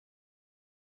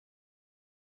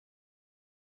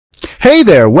Hey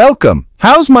there, welcome!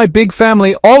 How's my big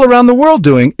family all around the world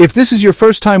doing? If this is your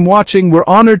first time watching, we're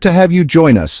honored to have you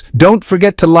join us. Don't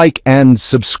forget to like and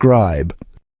subscribe.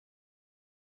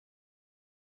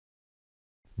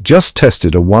 Just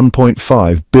tested a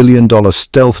 $1.5 billion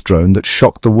stealth drone that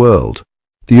shocked the world.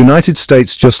 The United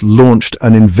States just launched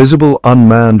an invisible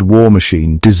unmanned war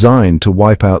machine designed to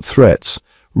wipe out threats,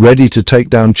 ready to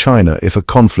take down China if a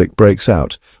conflict breaks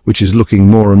out, which is looking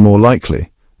more and more likely.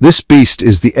 This beast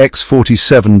is the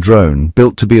X-47 drone,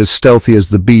 built to be as stealthy as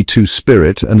the B-2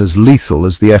 Spirit and as lethal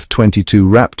as the F-22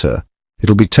 Raptor.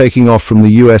 It'll be taking off from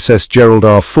the USS Gerald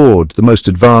R. Ford, the most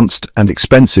advanced and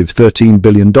expensive $13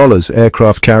 billion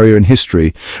aircraft carrier in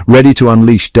history, ready to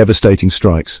unleash devastating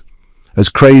strikes. As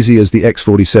crazy as the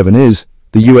X-47 is,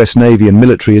 the US Navy and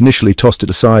military initially tossed it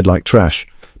aside like trash,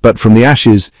 but from the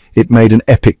ashes, it made an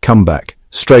epic comeback,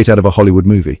 straight out of a Hollywood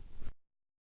movie.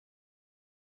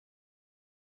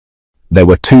 There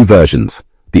were two versions,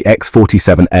 the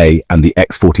X-47A and the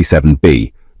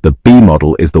X-47B. The B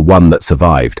model is the one that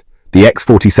survived. The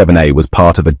X-47A was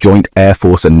part of a joint Air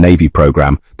Force and Navy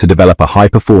program to develop a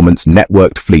high-performance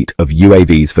networked fleet of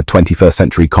UAVs for 21st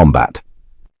century combat.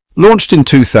 Launched in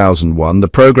 2001, the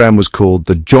program was called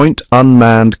the Joint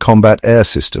Unmanned Combat Air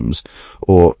Systems,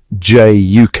 or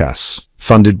JUCAS,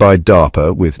 funded by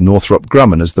DARPA with Northrop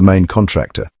Grumman as the main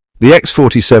contractor. The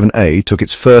X-47A took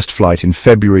its first flight in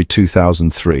February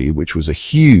 2003, which was a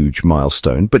huge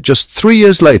milestone, but just 3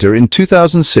 years later, in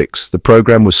 2006, the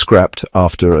program was scrapped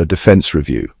after a defense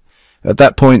review. At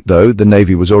that point, though, the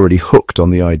Navy was already hooked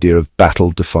on the idea of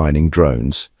battle-defining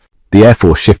drones. The Air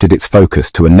Force shifted its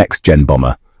focus to a next-gen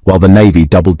bomber, while the Navy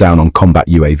doubled down on combat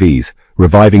UAVs,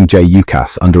 reviving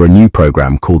JUCAS under a new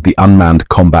program called the Unmanned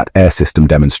Combat Air System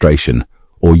Demonstration,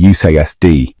 or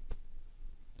UCASD.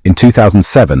 In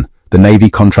 2007, the Navy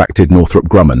contracted Northrop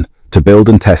Grumman to build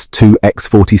and test two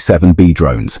X-47B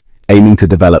drones, aiming to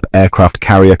develop aircraft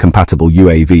carrier-compatible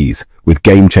UAVs with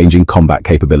game-changing combat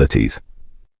capabilities.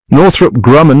 Northrop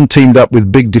Grumman teamed up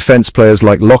with big defense players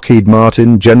like Lockheed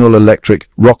Martin, General Electric,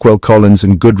 Rockwell Collins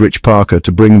and Goodrich Parker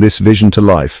to bring this vision to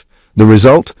life. The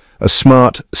result? A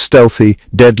smart, stealthy,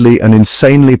 deadly and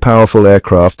insanely powerful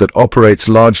aircraft that operates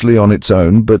largely on its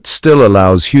own but still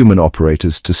allows human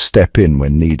operators to step in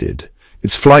when needed.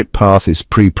 Its flight path is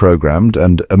pre-programmed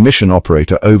and a mission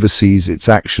operator oversees its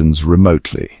actions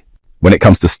remotely. When it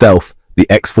comes to stealth, the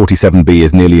X-47B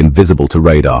is nearly invisible to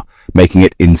radar, making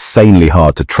it insanely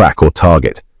hard to track or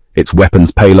target. Its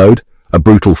weapons payload? A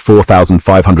brutal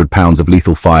 4,500 pounds of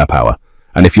lethal firepower.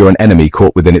 And if you're an enemy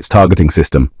caught within its targeting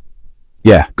system,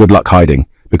 yeah, good luck hiding,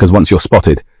 because once you're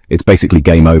spotted, it's basically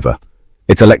game over.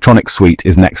 Its electronic suite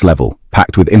is next level,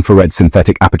 packed with infrared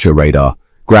synthetic aperture radar,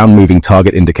 ground-moving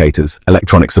target indicators,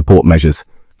 electronic support measures,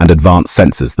 and advanced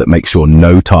sensors that make sure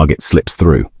no target slips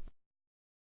through.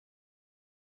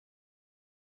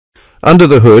 Under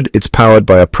the hood, it's powered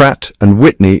by a Pratt &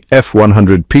 Whitney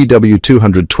F100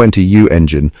 PW220U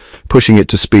engine, pushing it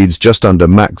to speeds just under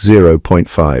Mach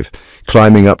 0.5,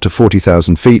 climbing up to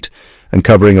 40,000 feet, and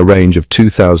covering a range of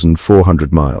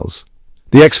 2,400 miles.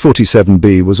 The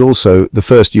X-47B was also the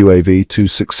first UAV to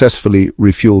successfully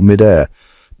refuel mid-air,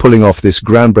 pulling off this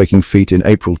groundbreaking feat in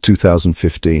April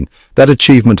 2015. That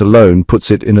achievement alone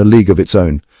puts it in a league of its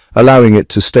own, allowing it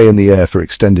to stay in the air for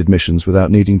extended missions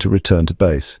without needing to return to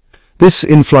base. This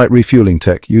in-flight refueling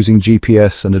tech, using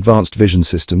GPS and advanced vision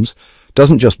systems,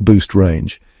 doesn't just boost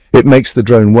range. It makes the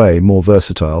drone way more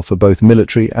versatile for both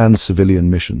military and civilian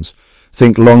missions.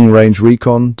 Think long-range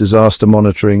recon, disaster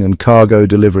monitoring and cargo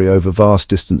delivery over vast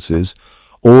distances,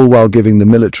 all while giving the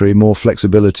military more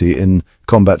flexibility in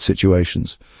combat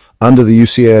situations. Under the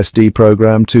UCASD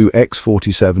program, two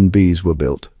X-47Bs were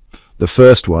built. The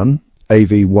first one,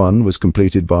 AV-1, was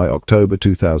completed by October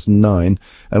 2009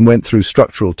 and went through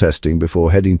structural testing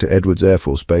before heading to Edwards Air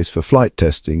Force Base for flight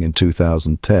testing in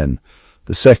 2010.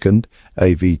 The second,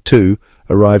 AV-2,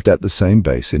 arrived at the same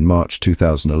base in March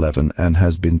 2011 and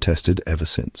has been tested ever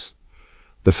since.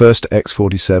 The first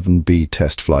X-47B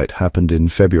test flight happened in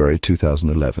February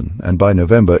 2011, and by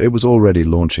November it was already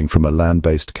launching from a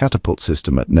land-based catapult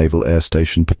system at Naval Air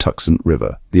Station Patuxent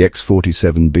River. The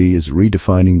X-47B is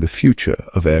redefining the future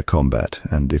of air combat,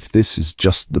 and if this is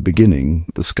just the beginning,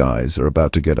 the skies are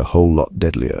about to get a whole lot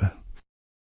deadlier.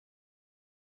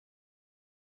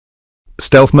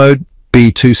 Stealth mode,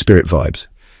 B-2 Spirit vibes.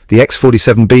 The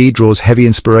X-47B draws heavy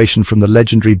inspiration from the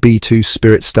legendary B-2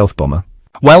 Spirit stealth bomber.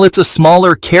 While it's a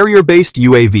smaller, carrier-based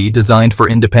UAV designed for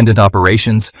independent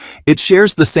operations, it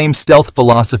shares the same stealth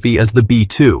philosophy as the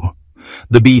B-2.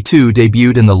 The B-2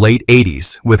 debuted in the late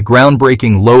 80s with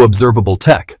groundbreaking low observable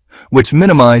tech, which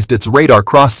minimized its radar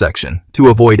cross-section to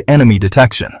avoid enemy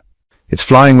detection. Its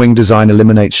flying wing design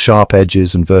eliminates sharp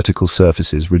edges and vertical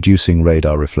surfaces, reducing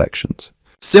radar reflections.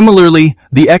 Similarly,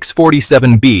 the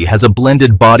X-47B has a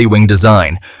blended body wing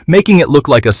design, making it look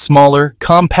like a smaller,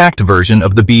 compact version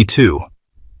of the B-2.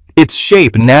 Its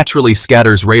shape naturally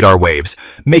scatters radar waves,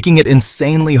 making it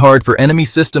insanely hard for enemy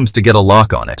systems to get a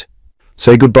lock on it.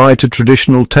 Say goodbye to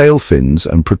traditional tail fins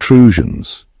and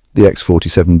protrusions. The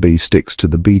X-47B sticks to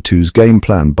the B-2's game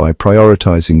plan by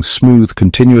prioritizing smooth,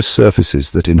 continuous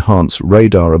surfaces that enhance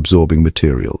radar-absorbing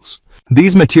materials.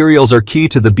 These materials are key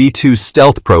to the B-2's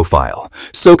stealth profile,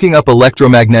 soaking up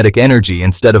electromagnetic energy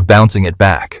instead of bouncing it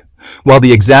back. While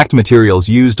the exact materials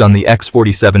used on the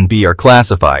X-47B are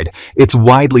classified, it's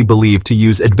widely believed to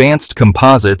use advanced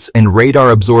composites and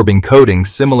radar-absorbing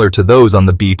coatings similar to those on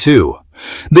the B-2.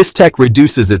 This tech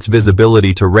reduces its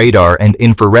visibility to radar and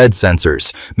infrared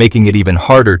sensors, making it even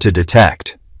harder to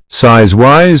detect.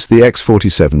 Size-wise, the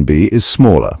X-47B is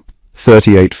smaller,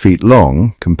 38 feet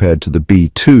long compared to the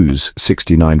B-2's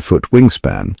 69-foot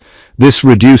wingspan. This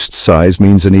reduced size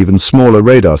means an even smaller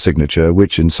radar signature,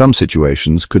 which in some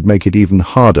situations could make it even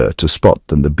harder to spot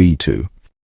than the B-2.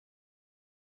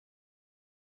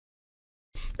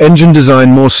 Engine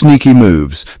design more sneaky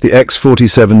moves. The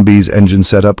X-47B's engine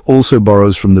setup also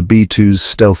borrows from the B-2's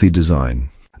stealthy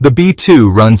design. The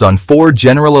B-2 runs on 4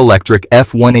 General Electric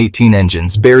F-118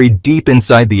 engines buried deep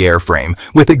inside the airframe,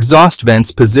 with exhaust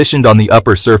vents positioned on the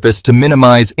upper surface to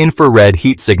minimize infrared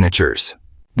heat signatures.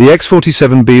 The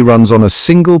X-47B runs on a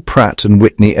single Pratt &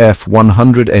 Whitney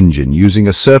F-100 engine using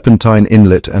a serpentine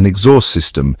inlet and exhaust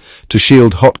system to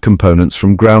shield hot components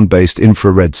from ground-based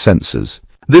infrared sensors.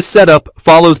 This setup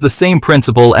follows the same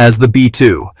principle as the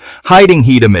B-2, hiding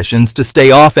heat emissions to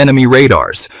stay off enemy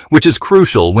radars, which is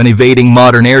crucial when evading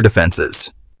modern air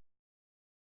defenses.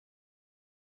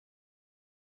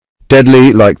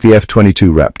 Deadly like the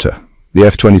F-22 Raptor. The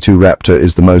F-22 Raptor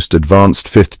is the most advanced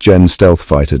 5th-gen stealth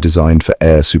fighter designed for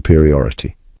air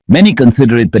superiority. Many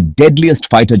consider it the deadliest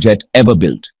fighter jet ever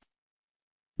built.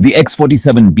 The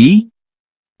X-47B?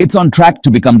 It's on track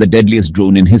to become the deadliest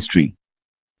drone in history.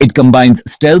 It combines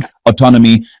stealth,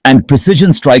 autonomy, and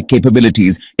precision strike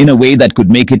capabilities in a way that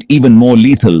could make it even more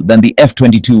lethal than the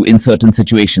F-22 in certain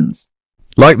situations.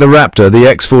 Like the Raptor, the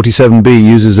X-47B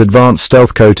uses advanced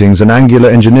stealth coatings and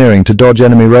angular engineering to dodge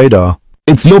enemy radar.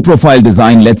 Its low-profile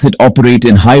design lets it operate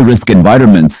in high-risk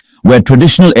environments where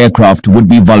traditional aircraft would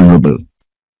be vulnerable.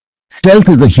 Stealth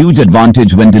is a huge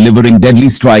advantage when delivering deadly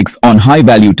strikes on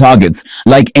high-value targets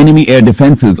like enemy air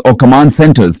defenses or command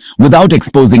centers without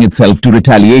exposing itself to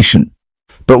retaliation.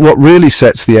 But what really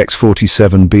sets the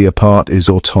X-47B apart is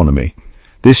autonomy.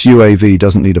 This UAV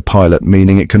doesn't need a pilot,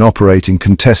 meaning it can operate in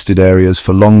contested areas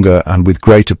for longer and with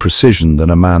greater precision than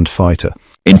a manned fighter.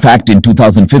 In fact, in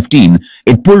 2015,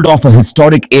 it pulled off a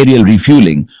historic aerial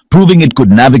refueling, proving it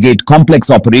could navigate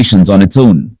complex operations on its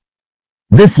own.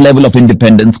 This level of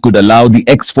independence could allow the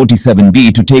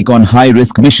X-47B to take on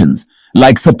high-risk missions,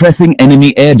 like suppressing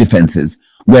enemy air defenses,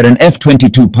 where an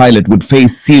F-22 pilot would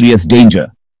face serious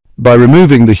danger. By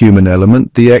removing the human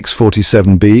element, the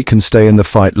X-47B can stay in the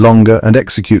fight longer and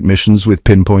execute missions with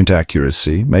pinpoint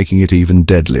accuracy, making it even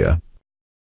deadlier.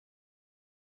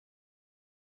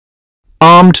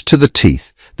 Armed to the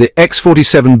teeth, the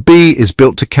X-47B is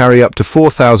built to carry up to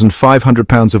 4,500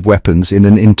 pounds of weapons in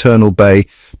an internal bay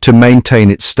to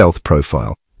maintain its stealth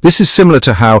profile. This is similar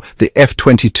to how the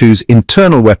F-22's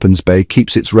internal weapons bay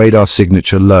keeps its radar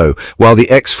signature low. While the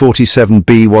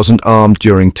X-47B wasn't armed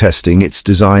during testing, its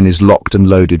design is locked and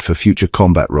loaded for future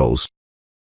combat roles.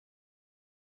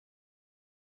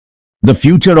 The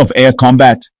future of air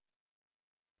combat.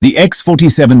 The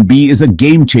X-47B is a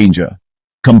game changer,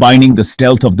 combining the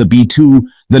stealth of the B-2,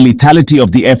 the lethality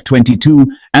of the F-22,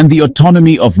 and the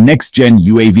autonomy of next-gen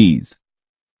UAVs.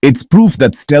 It's proof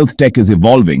that stealth tech is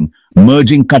evolving,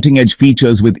 merging cutting-edge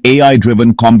features with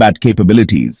AI-driven combat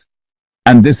capabilities.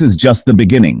 And this is just the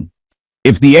beginning.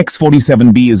 If the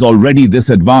X-47B is already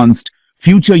this advanced,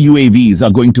 future UAVs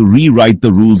are going to rewrite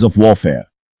the rules of warfare.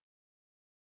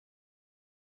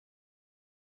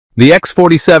 The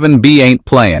X-47B ain't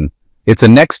playin'. It's a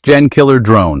next-gen killer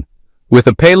drone. With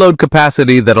a payload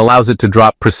capacity that allows it to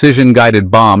drop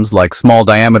precision-guided bombs like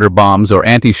small-diameter bombs or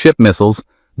anti-ship missiles,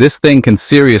 this thing can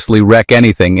seriously wreck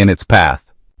anything in its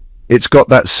path. It's got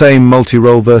that same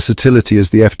multi-role versatility as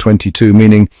the F-22,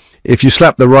 meaning if you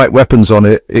slap the right weapons on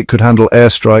it, it could handle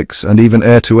airstrikes and even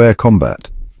air-to-air combat.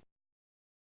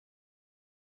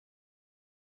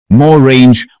 More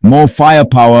range, more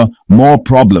firepower, more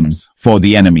problems for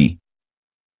the enemy.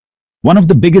 One of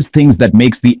the biggest things that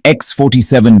makes the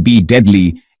X-47B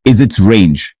deadly is its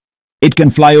range. It can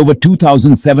fly over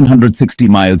 2,760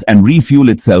 miles and refuel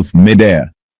itself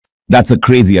mid-air. That's a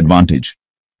crazy advantage.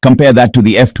 Compare that to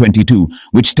the F-22,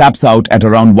 which taps out at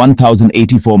around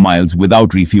 1,084 miles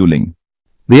without refueling.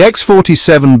 The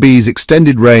X-47B's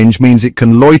extended range means it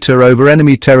can loiter over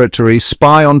enemy territory,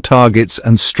 spy on targets,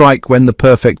 and strike when the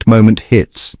perfect moment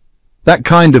hits. That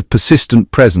kind of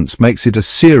persistent presence makes it a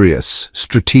serious,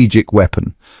 strategic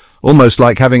weapon, almost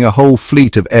like having a whole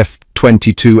fleet of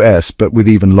F-22s, but with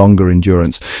even longer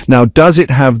endurance. Now, does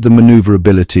it have the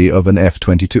maneuverability of an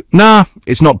F-22? Nah,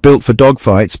 it's not built for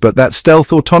dogfights, but that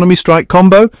stealth autonomy strike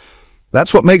combo,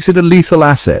 that's what makes it a lethal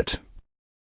asset.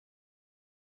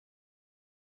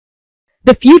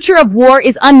 The future of war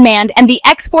is unmanned, and the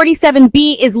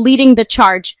X-47B is leading the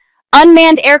charge.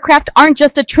 Unmanned aircraft aren't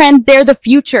just a trend, they're the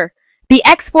future. The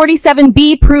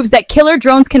X-47B proves that killer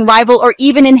drones can rival or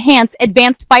even enhance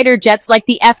advanced fighter jets like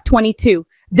the F-22.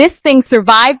 This thing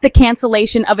survived the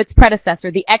cancellation of its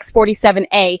predecessor, the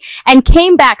X-47A, and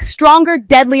came back stronger,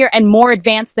 deadlier, and more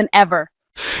advanced than ever.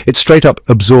 It straight up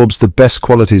absorbs the best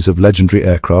qualities of legendary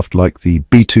aircraft like the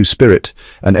B-2 Spirit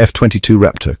and F-22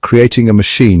 Raptor, creating a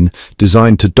machine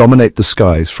designed to dominate the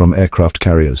skies from aircraft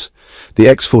carriers. The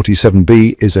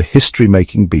X-47B is a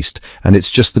history-making beast, and it's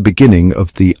just the beginning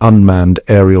of the unmanned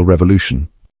aerial revolution.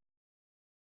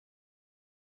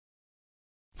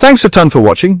 Thanks a ton for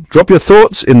watching. Drop your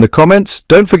thoughts in the comments.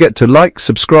 Don't forget to like,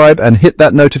 subscribe, and hit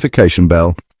that notification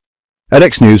bell. At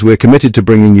X News, we're committed to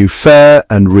bringing you fair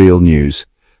and real news.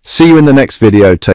 See you in the next video.